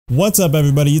What's up,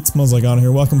 everybody? Itsmellslikehonor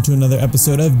here. Welcome to another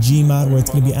episode of Gmod, where it's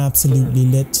going to be absolutely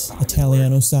lit,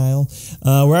 Italiano style.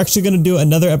 We're actually going to do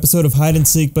another episode of hide and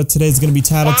seek, but today's going to be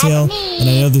Tattletail. And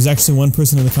I know there's actually one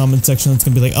person in the comment section that's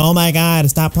going to be like, "Oh my god,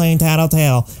 stop playing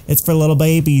Tattletail. It's for little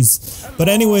babies." But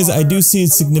anyways, I do see a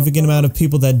significant amount of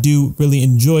people that do really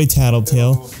enjoy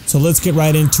Tattletail. So let's get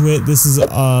right into it. This is,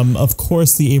 of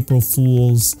course, the April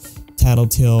Fool's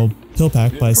Tattletail pill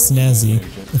pack by Snazzy,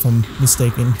 if I'm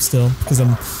mistaken still, because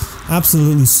I'm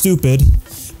absolutely stupid.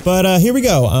 But here we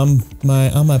go.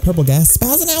 My purple gas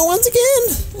spazzing out once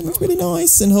again, and it's really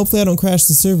nice. And hopefully I don't crash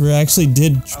the server. I actually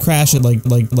did crash it like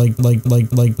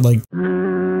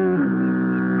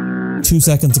 2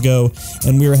 seconds ago,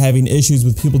 and we were having issues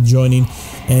with people joining.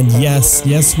 And yes,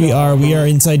 we are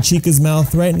inside Chica's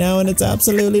mouth right now, and it's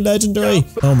absolutely legendary.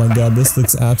 Oh my god, this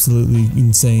looks absolutely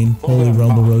insane. Holy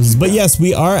rumble roses. But yes,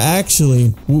 we are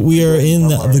in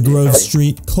the Grove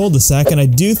Street cul-de-sac, and I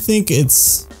do think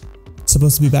it's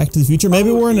supposed to be Back to the Future.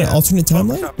 Maybe we're in an alternate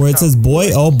timeline where it says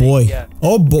boy. Oh boy,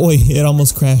 it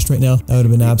almost crashed right now. That would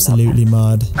have been absolutely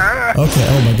mod. Okay,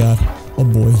 oh my god, oh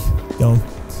boy, don't.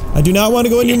 I do not want to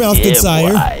go in your mouth, good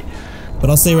sire. But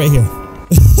I'll stay right here.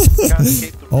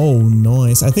 Oh,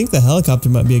 nice. I think the helicopter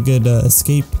might be a good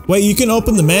escape. Wait, you can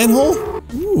open the manhole?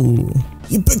 Ooh.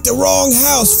 You picked the wrong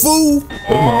house, fool!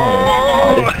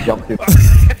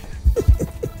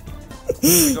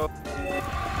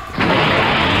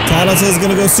 Tattletail's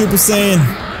gonna go Super Saiyan.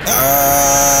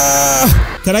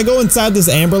 Can I go inside this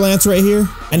Amberlance right here?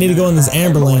 I need to go in this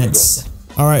Amberlance.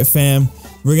 Alright, fam.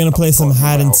 We're gonna play some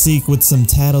hide and seek with some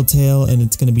Tattletail, and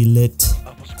it's gonna be lit.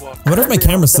 I wonder if my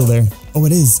camera's still there. Oh,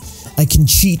 it is. I can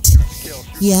cheat.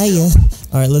 Yeah.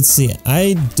 Alright, let's see.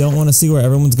 I don't want to see where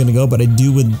everyone's gonna go, but I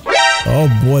do with... Oh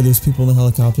boy, there's people in the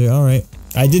helicopter. Alright.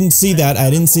 I didn't see that.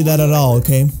 I didn't see that at all,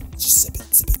 okay? Just sip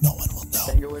it. No one will know.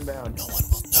 No one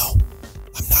will know.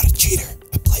 I'm not a cheater.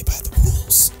 I play by the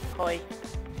rules. Hi.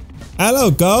 Hello,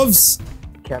 Govs.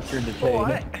 Captured the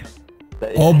chain.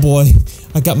 Oh boy.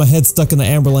 I got my head stuck in the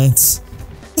Amberlance.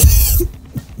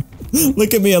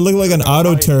 Look at me, I look like an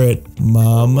auto turret.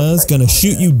 Mama's gonna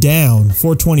shoot you down,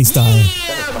 420 style.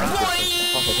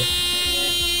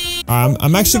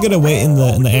 I'm actually gonna wait in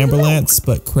the Amberlance,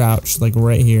 but crouch, like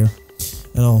right here.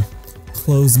 And I'll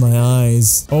close my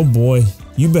eyes. Oh boy,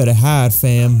 you better hide,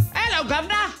 fam. Hello,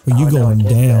 Governor! Or you going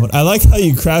down. I like how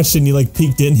you crouched and you like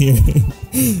peeked in here.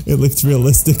 It looked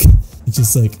realistic. It's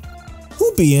just like,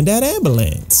 who be in that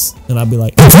ambulance? And I'll be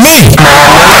like, it's me!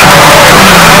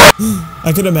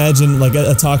 I could imagine like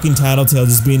a talking Tattletail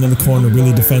just being in the corner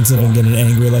really defensive and getting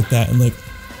angry like that and like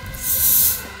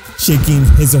shaking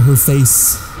his or her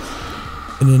face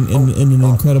in an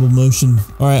incredible motion.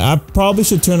 Alright, I probably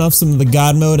should turn off some of the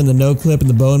God mode and the no clip and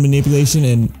the bone manipulation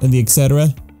and the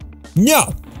etc.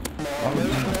 No!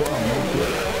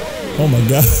 Oh my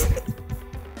god.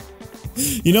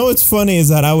 You know what's funny is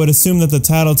that I would assume that the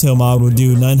Tattletail mod would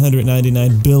do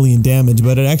 999 billion damage,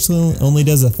 but it actually only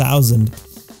does 1,000.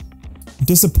 I'm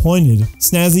disappointed.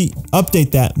 Snazzy,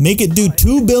 update that. Make it do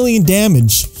 2 billion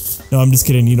damage. No, I'm just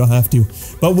kidding. You don't have to.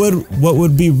 But what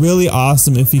would be really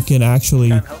awesome if you can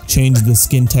actually change the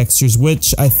skin textures,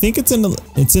 which I think it's in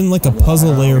like a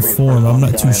puzzle layer form. I'm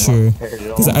not too sure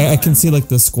because I can see like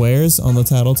the squares on the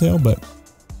Tattletail, but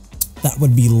that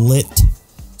would be lit.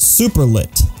 Super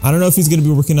lit. I don't know if he's gonna be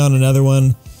working on another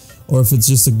one or if it's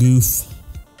just a goof,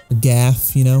 a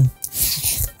gaff, you know.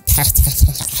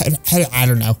 I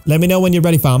don't know. Let me know when you're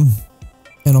ready, fam,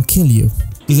 and I'll kill you.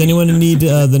 Does anyone need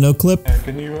the no clip?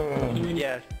 Can you,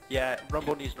 Yeah,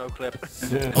 Rumble needs no clip.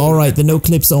 Alright, the no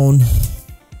clip's on.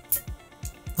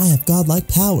 I have godlike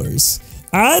powers.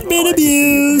 Admin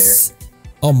abuse!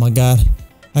 Oh my god.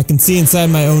 I can see inside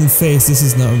my own face. This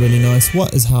is not really nice.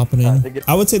 What is happening?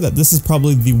 I would say that this is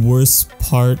probably the worst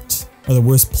part, or the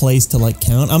worst place to like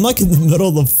count. I'm like in the middle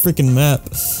of the freaking map.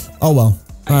 Oh well.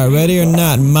 Alright, ready or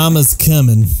not, mama's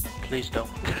coming. Please don't.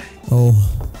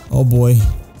 Oh boy.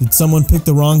 Did someone pick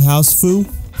the wrong house, foo?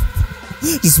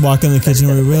 Just walk in the kitchen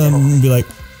room and be like,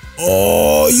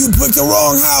 "Oh, you picked the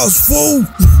wrong house, fool!"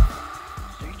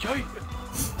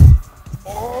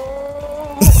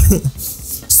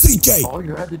 CJ! all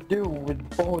you had to do was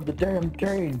follow the damn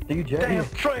train, CJ. Damn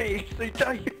train,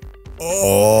 CJ.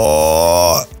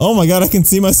 Oh my god, I can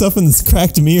see myself in this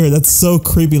cracked mirror. That's so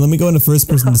creepy. Let me go into first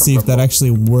person to see if that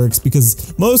actually works,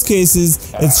 because most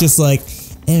cases it's just like,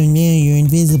 "Oh no, you're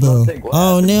invisible.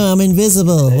 Oh no, I'm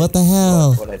invisible. What the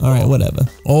hell?" Alright, whatever.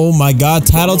 Oh my god,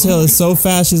 Tattletail is so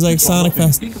fast. She's like Sonic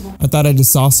fast. I thought I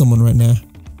just saw someone right now,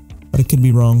 but it could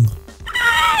be wrong.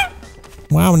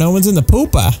 Wow, no one's in the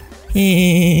pooper.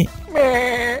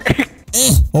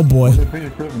 Oh boy.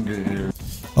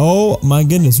 Oh my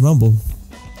goodness, Rumble.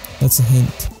 That's a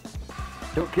hint.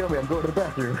 Don't kill me, I'm going to the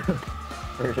bathroom.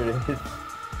 There it is.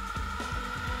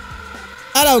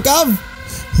 I don't come!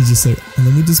 He's just like,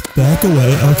 let me just back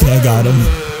away. Okay, I got him.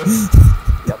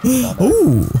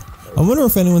 Ooh. I wonder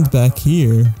if anyone's back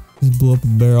here. Just blew up a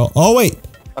barrel. Oh, wait.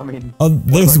 I mean, oh,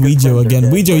 there's Weejo again.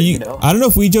 Weejo, I don't know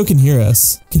if Weejo can hear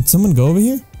us. Can someone go over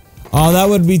here? Oh, that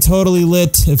would be totally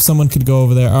lit if someone could go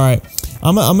over there. All right.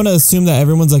 I'm gonna assume that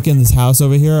everyone's like in this house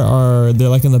over here, or they're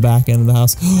like in the back end of the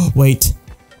house. Wait.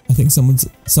 I think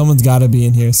someone's gotta be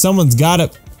in here. Someone's gotta.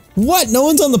 What? No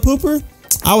one's on the pooper?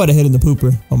 I would have hit in the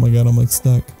pooper. Oh my god, I'm like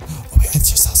stuck. Oh wait, I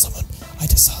just saw someone. I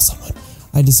just saw someone.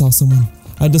 I just saw someone.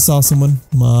 I just saw someone.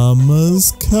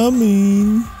 Mama's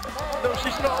coming. No,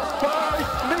 she's not. Bye,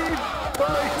 leave.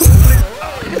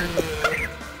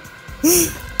 Bye.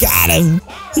 Got him.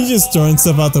 He's just throwing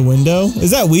stuff out the window.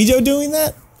 Is that Weejo doing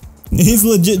that? He's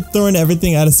legit throwing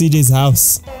everything out of CJ's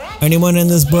house. Anyone in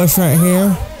this bush right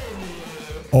here?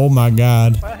 Oh my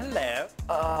god. Well,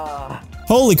 hello.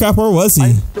 Holy crap, where was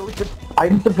he?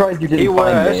 I'm surprised you didn't He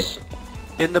find me. was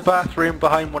in the bathroom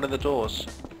behind one of the doors.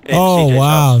 Oh CJ's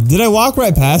wow. house. Did I walk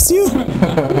right past you?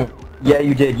 Yeah,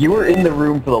 you did. You were in the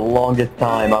room for the longest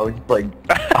time. I was like,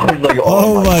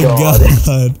 Oh my god.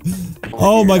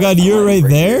 Oh my god, you were right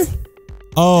there?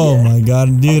 Oh my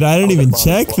god, dude, I didn't even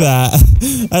check that.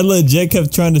 I legit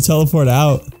kept trying to teleport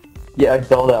out. Yeah, I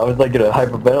saw that. I was like gonna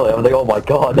hyperventilate. I was like, oh my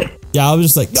god. Yeah, I was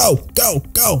just like, go, go,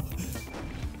 go.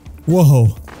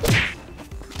 Whoa.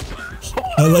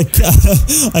 I like,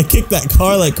 I kicked that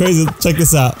car like crazy. Check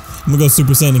this out. I'm gonna go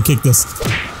Super Saiyan and kick this.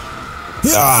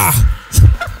 Ah!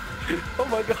 Oh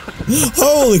my god.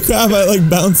 Holy crap, I like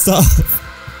bounced off.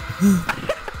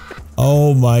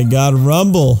 Oh my god,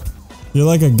 Rumble. You're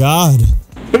like a god.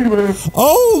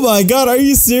 Oh my god, are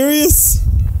you serious?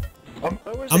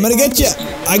 I'm gonna get you.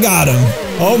 I got him.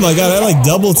 Oh my god, I like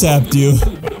double tapped you.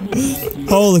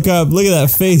 Holy crap, look at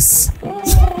that face.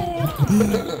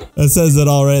 That says it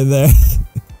all right there.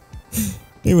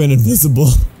 He went invisible.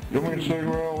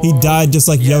 He died just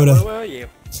like Yoda. Where were you?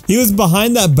 He was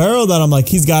behind that barrel that I'm like,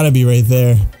 he's gotta be right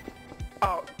there.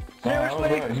 Oh,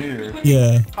 seriously?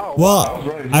 Yeah. Oh, well,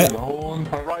 right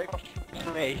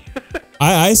to me.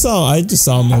 I just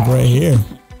saw him like right here.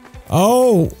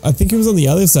 Oh, I think he was on the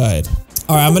other side.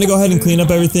 Alright, I'm gonna go ahead and clean up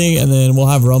everything and then we'll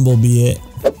have Rumble be it.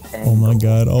 Oh my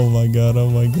god, oh my god, oh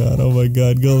my god, oh my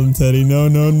god, Golden Teddy, no,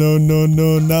 no, no, no,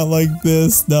 no, not like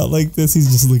this, not like this.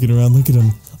 He's just looking around, look at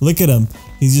him, look at him.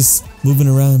 He's just moving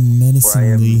around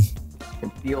menacingly.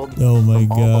 Oh my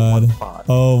god,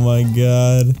 oh my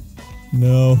god,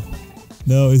 no,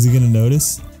 no, is he gonna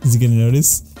notice? Is he gonna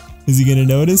notice? Is he gonna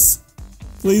notice?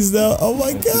 Please no, oh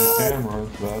my god.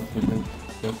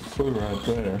 That's a clue right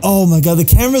there. Oh my god, the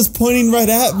camera's pointing right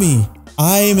at me.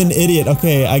 I am an idiot.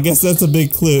 Okay, I guess that's a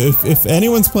big clue. If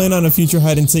anyone's playing on a future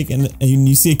hide and seek and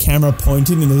you see a camera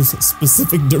pointing in a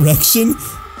specific direction,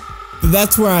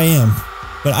 that's where I am.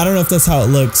 But I don't know if that's how it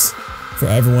looks for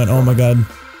everyone. Oh my god,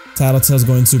 Tattletail's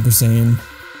going Super Saiyan.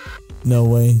 No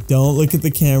way. Don't look at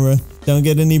the camera. Don't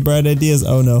get any bright ideas.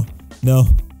 Oh no, no.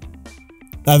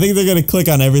 I think they're gonna click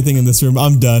on everything in this room.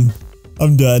 I'm done.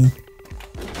 I'm done.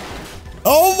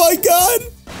 Oh my god!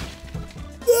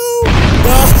 No!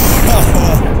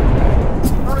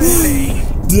 Really?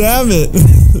 Damn it!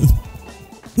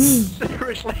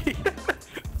 Seriously?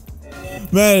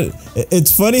 Man,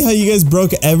 it's funny how you guys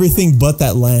broke everything but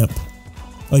that lamp.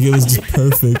 Like it was just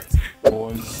perfect.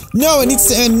 No, it needs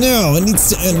to end now. It needs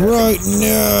to end right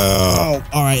now.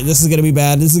 Alright, this is gonna be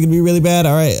bad. This is gonna be really bad.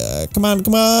 Alright, come on,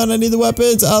 come on. I need the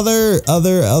weapons. Other,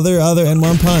 and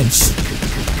one punch.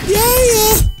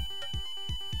 Yeah!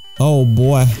 Oh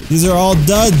boy, these are all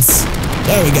duds.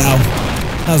 There we go.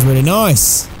 That was really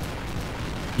nice.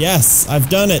 Yes, I've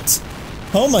done it.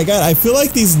 Oh my god, I feel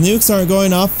like these nukes aren't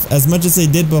going off as much as they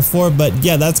did before, but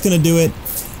yeah, that's gonna do it.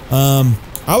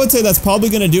 I would say that's probably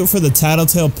gonna do it for the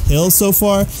Tattletail pill so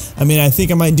far. I mean, I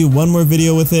think I might do one more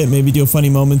video with it, maybe do a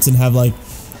funny moments and have like,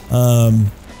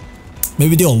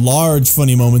 maybe do a large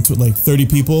funny moment with like 30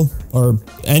 people, or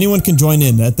anyone can join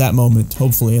in at that moment,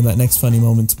 hopefully, in that next funny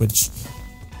moment, which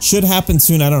should happen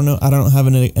soon. I don't know. I don't have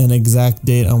an exact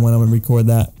date on when I'm gonna record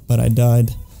that, but I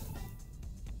died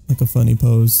like a funny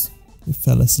pose. I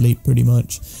fell asleep pretty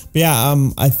much. But yeah,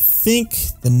 I think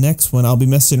the next one I'll be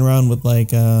messing around with like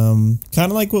kind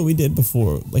of like what we did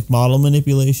before, like model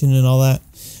manipulation and all that.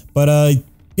 But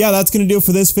yeah, that's gonna do it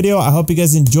for this video. I hope you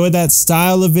guys enjoyed that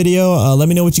style of video. Let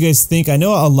me know what you guys think. I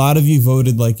know a lot of you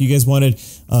voted, like you guys wanted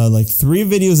like 3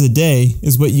 videos a day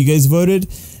is what you guys voted,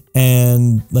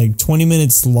 and like 20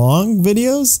 minutes long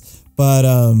videos. But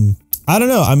I don't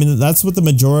know. I mean, that's just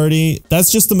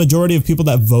the majority of people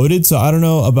that voted. So I don't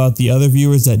know about the other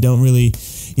viewers that don't really,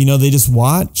 you know, they just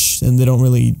watch and they don't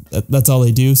really, that's all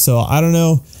they do. So I don't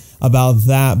know about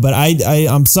that, but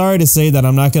I'm sorry to say that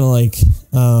I'm not going to like,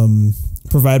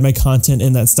 provide my content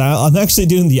in that style. I'm actually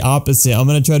doing the opposite. I'm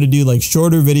going to try to do like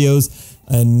shorter videos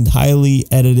and highly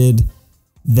edited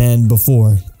than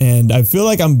before. And I feel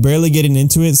like I'm barely getting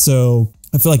into it. So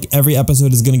I feel like every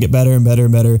episode is going to get better and better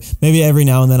and better. Maybe every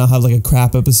now and then I'll have like a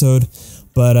crap episode,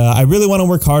 but I really want to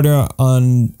work harder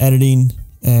on editing.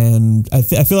 And I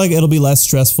feel like it'll be less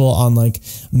stressful on like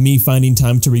me finding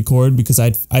time to record, because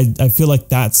I feel like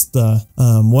that's the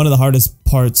one of the hardest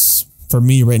parts for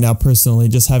me right now personally,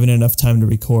 just having enough time to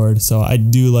record. So I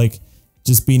do like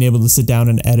just being able to sit down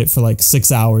and edit for like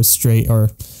 6 hours straight, or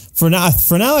for now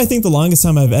I think the longest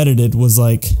time I've edited was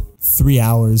like 3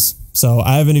 hours. So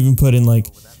I haven't even put in like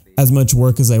as much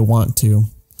work as I want to.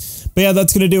 But yeah,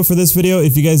 that's gonna do it for this video.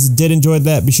 If you guys did enjoy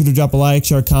that, be sure to drop a like,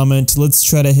 share, a comment. Let's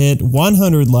try to hit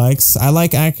 100 likes. I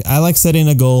like setting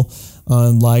a goal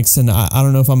on likes, and I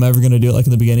don't know if I'm ever gonna do it like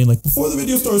in the beginning, like before the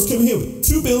video starts, come here with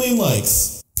 2 billion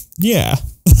likes. Yeah.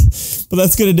 But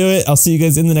that's gonna do it. I'll see you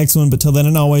guys in the next one. But till then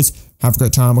and always, have a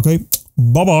great time, okay?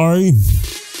 Bye-bye.